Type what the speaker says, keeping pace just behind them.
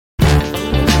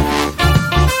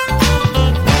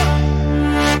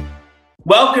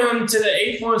Welcome to the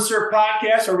Influencer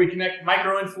Podcast, where we connect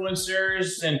micro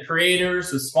influencers and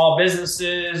creators with small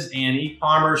businesses and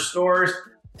e-commerce stores.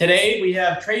 Today, we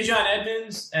have Trejon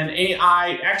Edmonds, an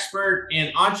AI expert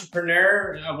and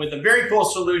entrepreneur with a very cool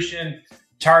solution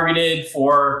targeted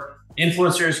for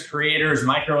influencers, creators,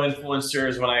 micro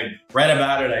influencers. When I read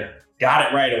about it, I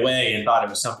got it right away and thought it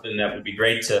was something that would be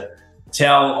great to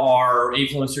tell our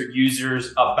influencer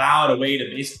users about, a way to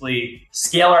basically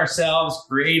scale ourselves,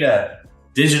 create a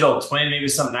digital twin, maybe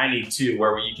something I need too,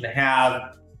 where you can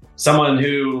have someone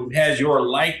who has your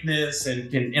likeness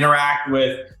and can interact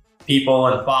with people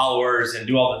and followers and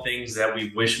do all the things that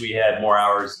we wish we had more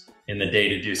hours in the day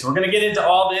to do. So we're going to get into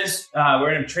all this. We're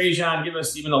going to have Trejon give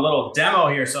us even a little demo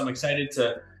here. So I'm excited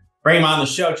to bring him on the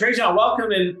show. Trejon,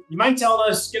 welcome. And you mind get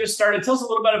us started. Tell us a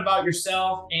little bit about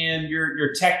yourself and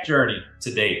your tech journey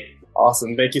to date.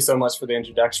 Awesome. Thank you so much for the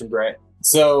introduction, Brett.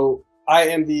 So I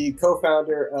am the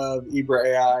co-founder of Ibra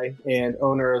AI and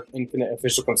owner of Infinite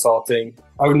Official Consulting.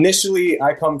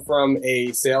 I come from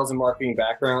a sales and marketing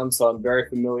background, so I'm very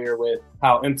familiar with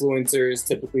how influencers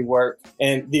typically work.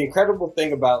 And the incredible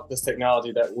thing about this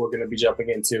technology that we're going to be jumping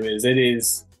into is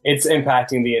it's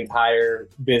impacting the entire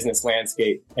business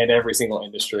landscape and every single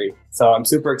industry. So I'm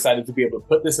super excited to be able to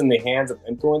put this in the hands of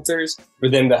influencers for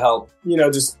them to help,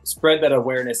 just spread that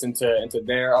awareness into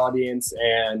their audience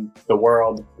and the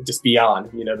world just beyond.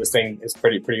 This thing is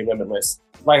pretty limitless.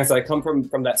 Like I said, I come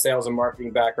from that sales and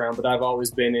marketing background, but I've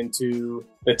always been into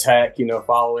the tech,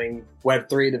 following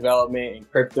Web3 development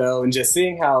and crypto and just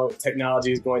seeing how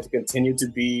technology is going to continue to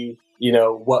be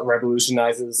what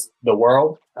revolutionizes the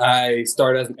world. I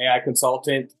started as an AI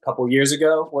consultant a couple years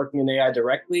ago, working in AI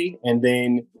directly, and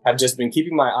then have just been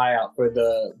keeping my eye out for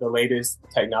the latest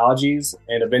technologies.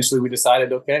 And eventually we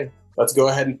decided, okay, let's go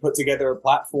ahead and put together a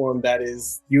platform that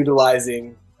is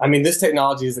utilizing, this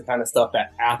technology is the kind of stuff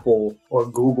that Apple or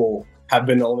Google have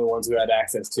been the only ones who had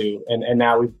access to. And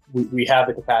now we have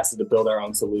the capacity to build our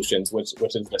own solutions, which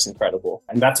is just incredible.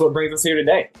 And that's what brings us here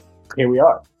today. Here we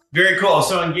are. Very cool.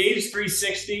 So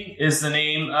Engage360 is the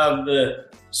name of the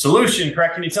solution,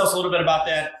 correct? Can you tell us a little bit about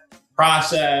that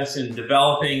process and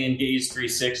developing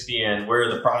Engage360 and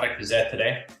where the product is at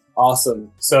today?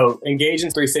 Awesome. So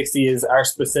Engage360 is our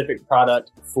specific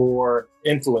product for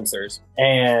influencers.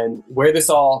 And where this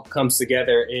all comes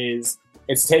together is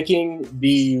it's taking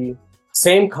the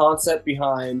same concept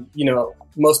behind,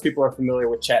 most people are familiar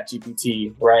with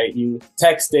ChatGPT, right? You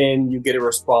text in, you get a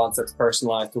response that's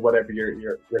personalized to whatever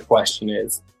your question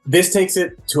is. This takes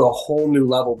it to a whole new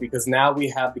level because now we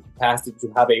have the capacity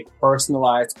to have a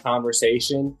personalized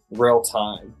conversation real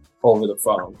time over the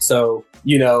phone. So,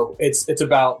 it's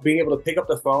about being able to pick up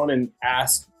the phone and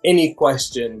ask any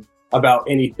question about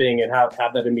anything and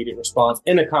have that immediate response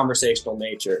in a conversational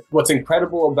nature. What's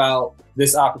incredible about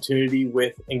this opportunity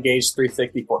with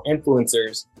Engage360 for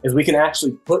influencers is we can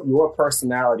actually put your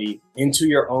personality into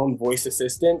your own voice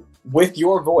assistant with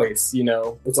your voice.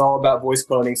 It's all about voice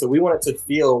cloning. So we want it to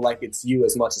feel like it's you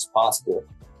as much as possible.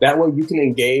 That way you can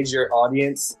engage your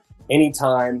audience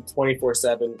anytime,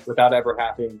 24/7, without ever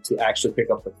having to actually pick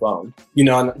up the phone.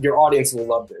 And your audience will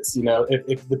love this.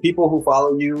 If the people who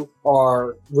follow you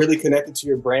are really connected to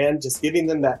your brand, just giving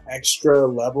them that extra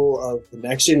level of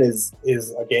connection is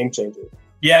a game changer.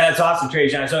 Yeah, that's awesome,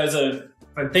 Trejon. So if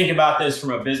I think about this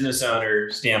from a business owner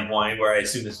standpoint, where I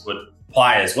assume this would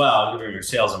apply as well, given your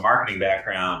sales and marketing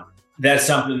background, that's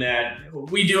something that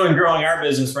we do in growing our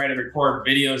business, right? I record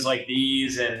videos like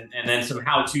these and then some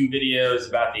how-to videos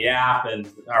about the app. And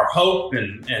our hope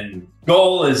and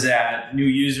goal is that new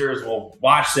users will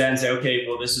watch that and say, okay,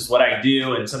 well, this is what I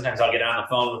do. And sometimes I'll get on the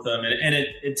phone with them and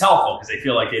it's helpful because they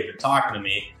feel like they've been talking to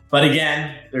me. But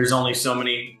again, there's only so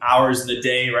many hours in the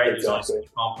day, right? There's only so many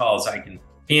phone calls I can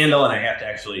handle and I have to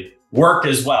actually work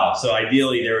as well. So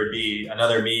ideally there would be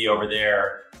another me over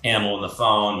there handling the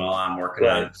phone while I'm working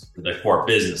on the core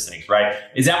business things, right?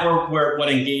 Is that where what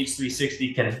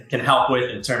Engage360 can help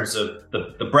with in terms of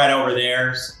the Brett over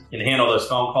there can handle those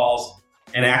phone calls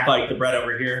and act like the Brett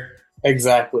over here?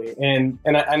 Exactly. And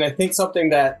I think something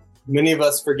that many of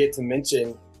us forget to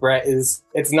mention, Brett, is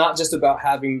it's not just about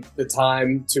having the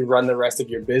time to run the rest of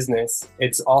your business.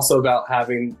 It's also about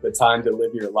having the time to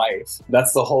live your life.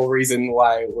 That's the whole reason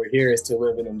why we're here, is to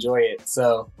live and enjoy it.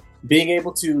 So being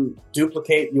able to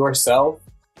duplicate yourself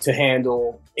to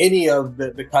handle any of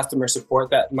the customer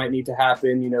support that might need to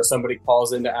happen. Somebody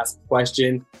calls in to ask a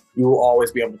question, you will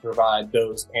always be able to provide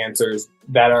those answers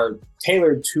that are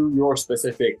tailored to your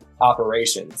specific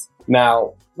operations.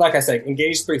 Now, like I said,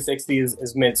 Engage360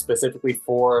 is meant specifically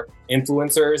for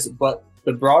influencers, but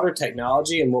the broader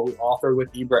technology and what we offer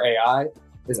with Ibra AI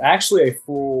is actually a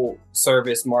full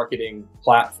service marketing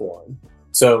platform.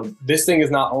 So this thing is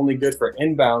not only good for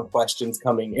inbound questions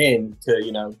coming in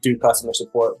to, do customer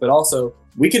support, but also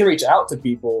we can reach out to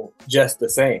people just the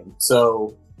same.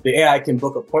 So the AI can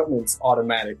book appointments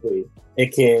automatically.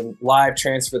 It can live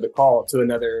transfer the call to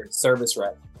another service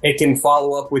rep. It can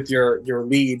follow up with your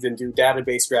leads and do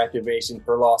database reactivation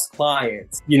for lost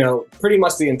clients. Pretty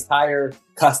much the entire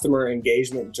customer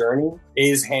engagement journey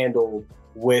is handled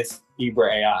with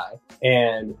Ibra AI.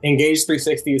 And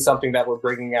Engage360 is something that we're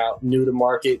bringing out new to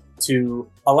market to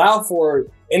allow for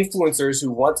influencers who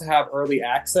want to have early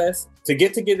access to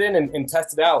get in and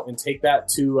test it out and take that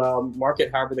to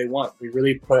market however they want. We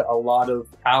really put a lot of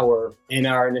power in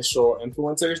our initial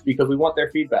influencers because we want their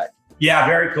feedback. Yeah,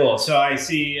 very cool. So I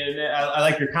see, and I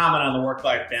like your comment on the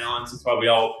work-life balance. That's why we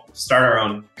all start our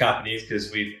own companies,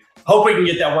 because we hope we can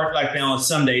get that work-life balance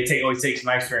someday. It always takes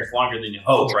my experience longer than you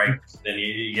hope, right? Then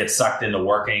you get sucked into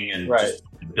working and just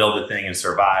build the thing and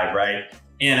survive, right?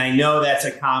 And I know that's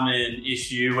a common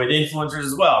issue with influencers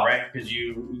as well, right? Because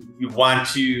you want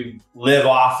to live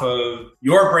off of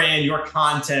your brand, your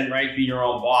content, right? Be your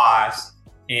own boss.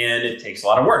 And it takes a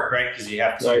lot of work, right? Because you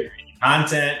have to create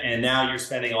content, and now you're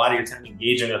spending a lot of your time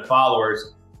engaging with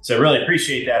followers. So I really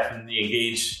appreciate that from the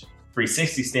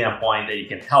Engage360 standpoint, that you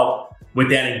can help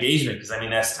with that engagement, because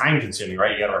that's time consuming,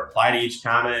 right? You got to reply to each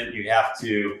comment. You have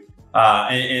to,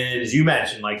 and as you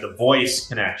mentioned, like the voice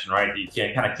connection, right? You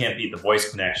can't beat the voice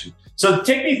connection. So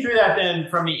take me through that then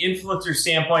from the influencer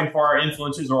standpoint for our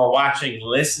influencers who are watching,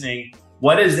 listening.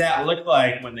 What does that look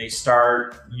like when they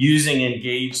start using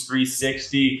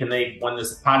Engage360? Can they, when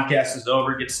this podcast is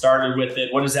over, get started with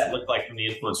it? What does that look like from the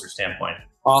influencer standpoint?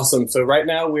 Awesome. So right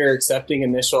now we're accepting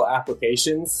initial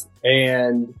applications,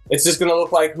 and it's just going to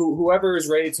look like whoever is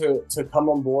ready to come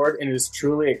on board and is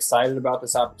truly excited about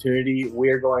this opportunity,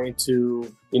 we're going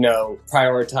to,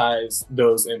 prioritize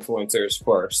those influencers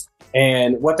first.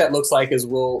 And what that looks like is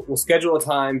we'll schedule a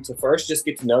time to first just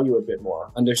get to know you a bit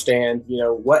more, understand,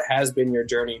 what has been your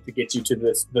journey to get you to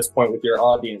this point with your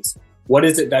audience. What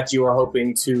is it that you are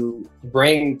hoping to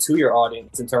bring to your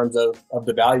audience in terms of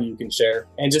the value you can share,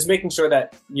 and just making sure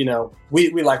that,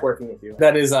 we like working with you.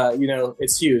 That is,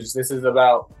 it's huge. This is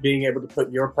about being able to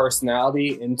put your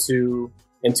personality into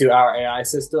our AI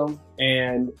system.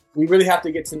 And we really have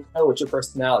to get to know what your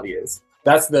personality is.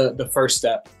 That's the first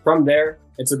step. From there,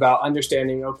 it's about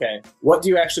understanding, okay, what do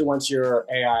you actually want your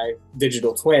AI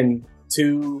digital twin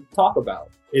to talk about?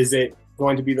 Is it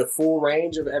going to be the full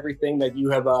range of everything that you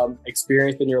have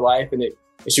experienced in your life, and it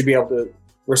should be able to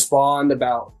respond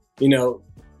about,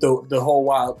 the whole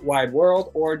wide world,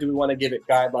 or do we want to give it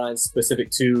guidelines specific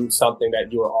to something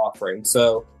that you are offering?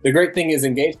 So the great thing is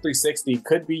Engage360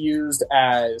 could be used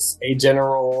as a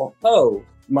general,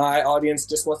 my audience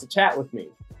just wants to chat with me.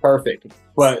 Perfect.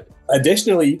 But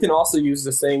additionally, you can also use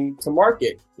this thing to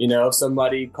market. If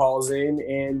somebody calls in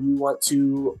and you want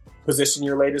to position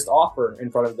your latest offer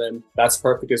in front of them, that's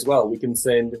perfect as well. We can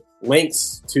send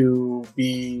links to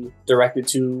be directed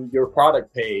to your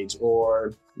product page,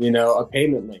 or, a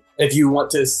payment link. If you want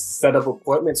to set up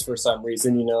appointments for some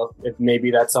reason, if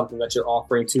maybe that's something that you're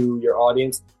offering to your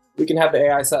audience, we can have the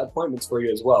AI set appointments for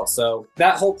you as well. So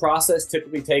that whole process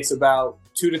typically takes about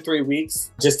 2 to 3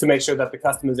 weeks, just to make sure that the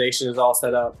customization is all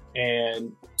set up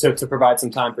and to provide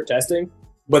some time for testing.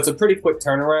 But it's a pretty quick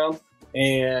turnaround,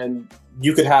 and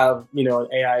you could have, an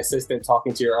AI assistant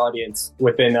talking to your audience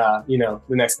within, the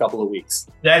next couple of weeks.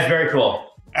 That's very cool.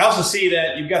 I also see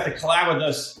that you've got the collab with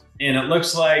us, and it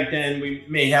looks like then we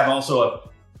may have also a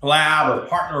collab or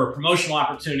partner or promotional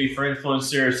opportunity for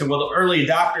influencers. So will the early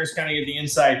adopters kind of get the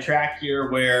inside track here,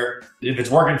 where if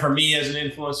it's working for me as an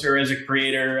influencer, as a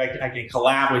creator, I can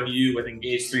collab with you with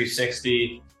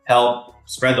Engage360, help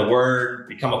spread the word,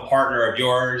 become a partner of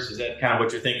yours? Is that kind of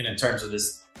what you're thinking in terms of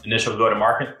this initial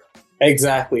go-to-market?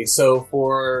 Exactly. So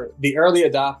for the early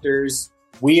adopters,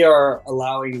 we are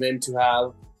allowing them to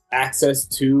have access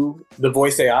to the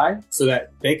voice AI so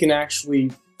that they can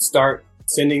actually start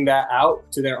sending that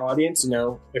out to their audience.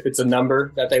 If it's a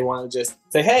number that they want to just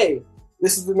say, hey,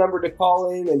 this is the number to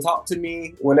call in and talk to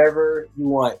me whenever you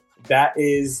want. That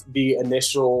is the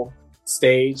initial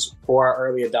stage for our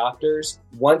early adopters.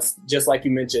 Once, just like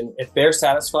you mentioned, if they're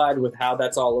satisfied with how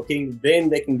that's all looking, then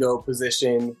they can go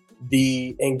position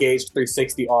the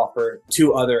Engage360 offer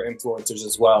to other influencers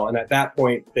as well. And at that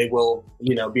point, they will,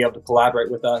 be able to collaborate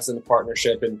with us in the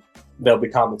partnership, and they'll be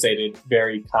compensated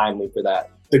very kindly for that.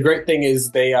 The great thing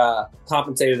is they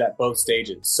compensated at both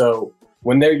stages. So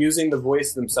when they're using the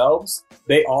voice themselves,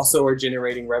 they also are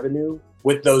generating revenue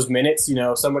with those minutes.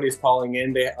 If somebody's calling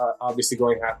in, they are obviously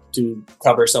going to have to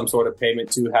cover some sort of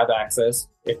payment to have access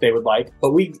if they would like.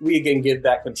 But we again give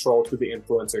that control to the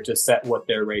influencer to set what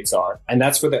their rates are. And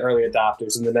that's for the early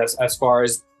adopters. And then as far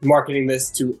as marketing this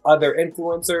to other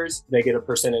influencers, they get a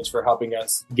percentage for helping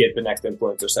us get the next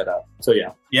influencer set up. So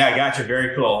yeah. Yeah, gotcha.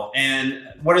 Very cool. And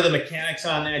what are the mechanics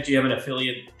on that? Do you have an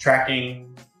affiliate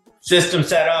tracking system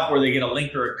set up where they get a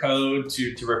link or a code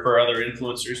to refer other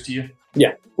influencers to you?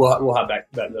 Yeah, we'll have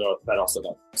that also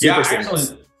done. Super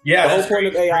seamless. Excellent. Yeah, the whole point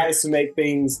of AI is to make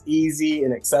things easy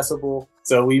and accessible.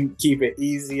 So we keep it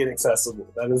easy and accessible.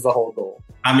 That is the whole goal.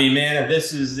 I mean, man, if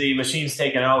this is the machine's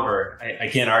taking over, I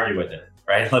can't argue with it,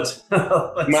 right? Let's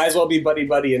might as well be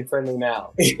buddy and friendly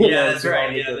now. Yeah, that's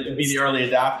right. Yeah, be the early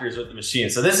adopters with the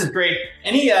machine. So this is great.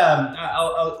 Any,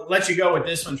 I'll let you go with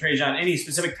this one, Trejon. Any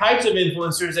specific types of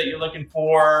influencers that you're looking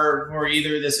for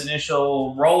either this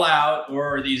initial rollout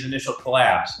or these initial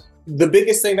collabs? The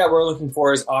biggest thing that we're looking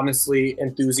for is honestly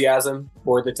enthusiasm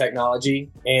for the technology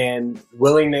and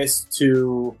willingness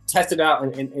to test it out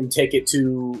and take it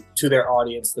to their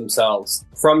audience themselves.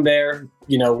 From there,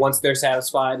 once they're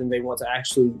satisfied and they want to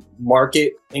actually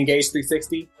market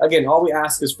Engage360, again, all we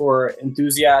ask is for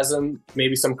enthusiasm,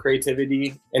 maybe some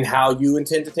creativity in how you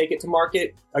intend to take it to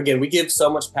market. Again, we give so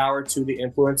much power to the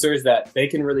influencers that they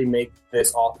can really make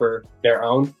this offer their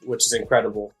own, which is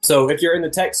incredible. So if you're in the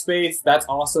tech space, that's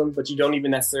awesome, but you don't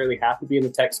even necessarily have to be in the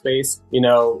tech space.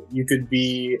 You could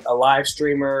be a live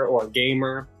streamer or a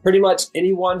gamer. Pretty much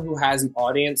anyone who has an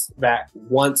audience that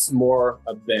wants more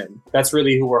of them. That's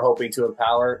really who we're hoping to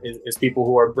empower is people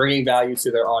who are bringing value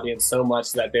to their audience so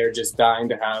much that they're just dying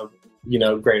to have,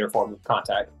 greater form of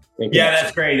contact. Yeah,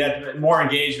 that's great. That more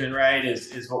engagement, right,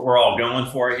 is what we're all going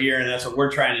for here. And that's what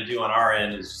we're trying to do on our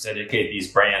end is just educate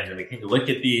these brands. And you look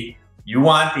at you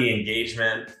want the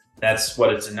engagement. That's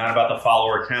what it's not about the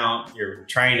follower count. You're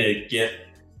trying to get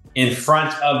in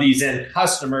front of these end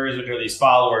customers, which are these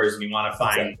followers, and you want to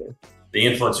find the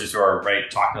influencers who are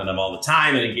talking to them all the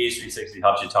time. And Engage360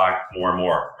 helps you talk more and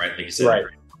more, right? Like you said,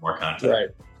 more content. Right.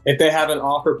 If they have an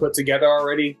offer put together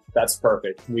already, that's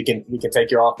perfect. We can take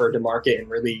your offer to market and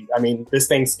really, this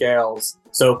thing scales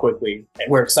so quickly.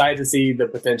 We're excited to see the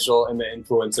potential in the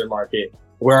influencer market.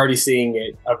 We're already seeing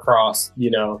it across,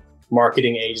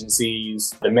 marketing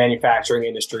agencies. The manufacturing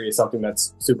industry is something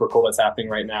that's super cool that's happening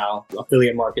right now,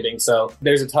 affiliate marketing. So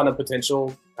there's a ton of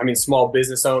potential. Small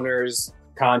business owners,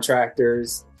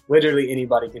 contractors, literally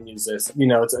anybody can use this.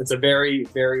 It's a very,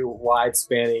 very wide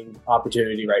spanning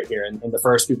opportunity right here. And the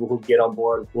first people who get on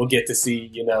board will get to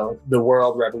see, the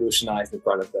world revolutionized in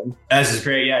front of them. This is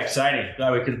great. Yeah, exciting.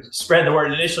 Glad we could spread the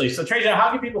word initially. So Trejon,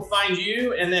 how can people find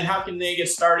you? And then how can they get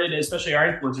started, especially our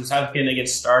influencers, how can they get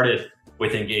started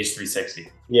with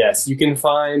Engage360? Yes, you can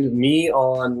find me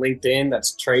on LinkedIn.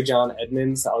 That's Trejon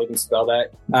Edmonds. I'll even spell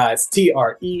that. It's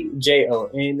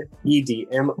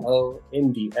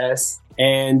TrejonEdmonds.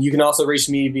 And you can also reach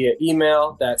me via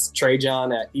email. That's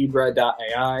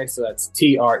trejon@ibra.ai. So that's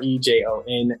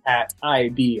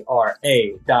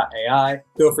trejon@ibra.ai.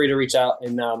 Feel free to reach out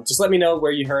and just let me know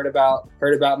where you heard about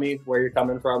me, where you're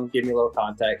coming from. Give me a little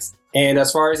context. And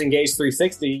as far as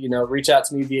Engage360, reach out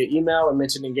to me via email and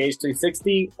mention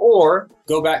Engage360, or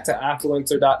go back to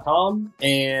affluencer.com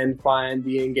and find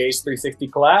the Engage360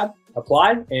 collab,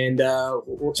 apply, and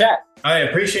we'll chat. I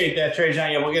appreciate that,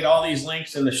 Trejon. Yeah, we'll get all these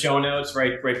links in the show notes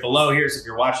right below here. So if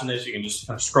you're watching this, you can just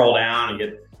kind of scroll down and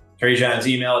get Trejon's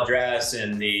email address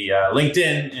and the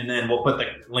LinkedIn, and then we'll put the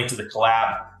link to the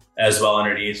collab as well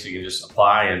underneath, so you can just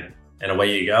apply and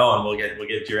away you go. And we'll get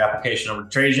your application over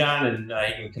to Trejon, and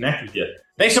he can connect with you.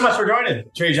 Thanks so much for joining,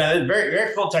 Trejon. It's very,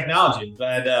 very cool technology.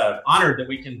 I'm honored that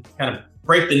we can kind of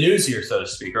break the news here, so to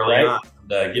speak, early on,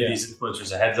 and give these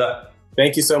influencers a heads up.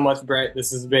 Thank you so much, Brett.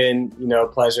 This has been, a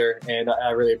pleasure, and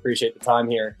I really appreciate the time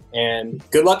here. And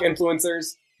good luck,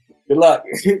 influencers. Good luck.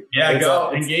 Yeah,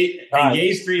 go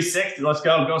Engage360. Let's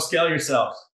go scale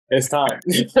yourselves. It's time.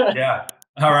 Yeah.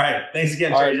 All right. Thanks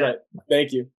again, Trejon.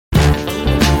 Thank you.